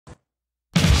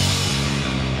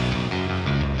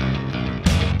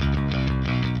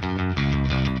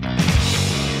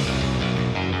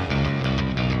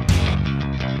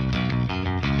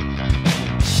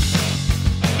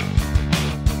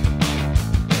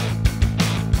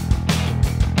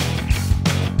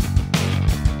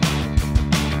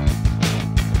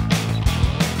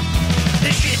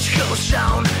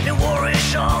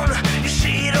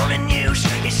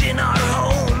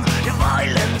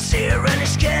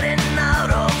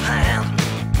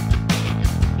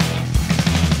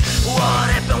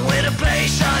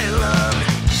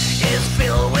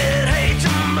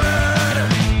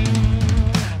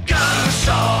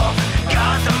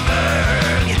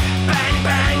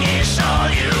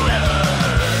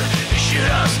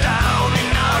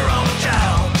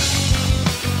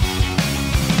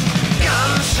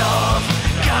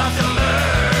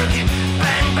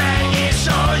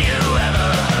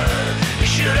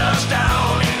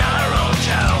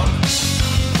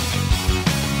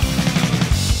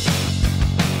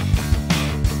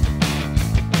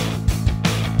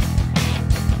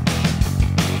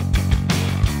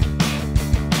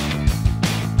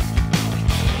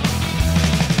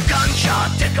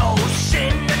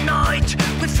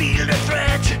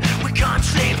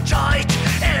tight,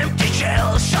 empty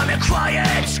jails on a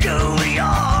quiet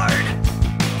schoolyard.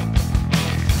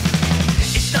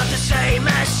 It's not the same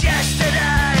as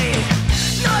yesterday,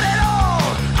 not at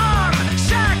all, I'm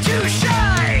sad to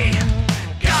say.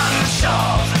 Guns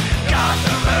of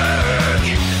Gothenburg,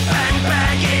 bang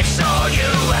bang, it's all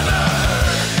you ever.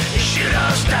 Shoot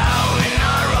us down in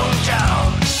our own town.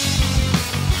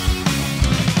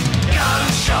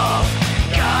 Guns of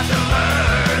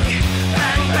Gothenburg,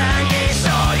 bang bang, it's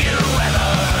all you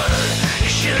ever.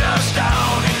 Shoot us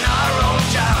down in our own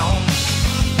town.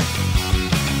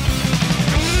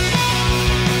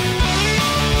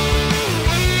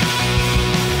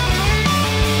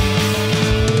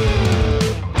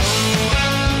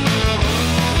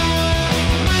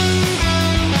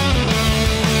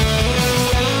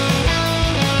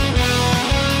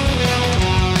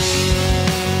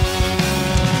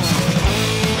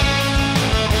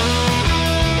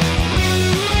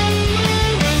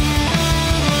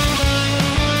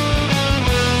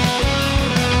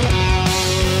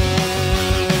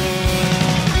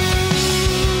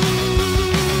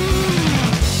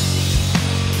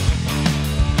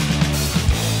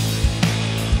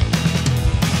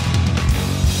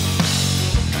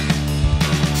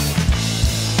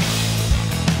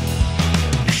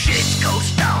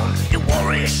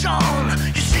 Song.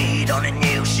 You see it on the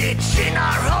news, it's in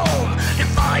our home. The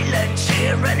violence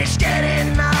here and it's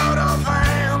getting out of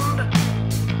hand.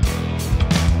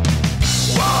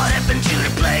 What happened to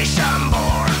the place I'm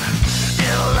born?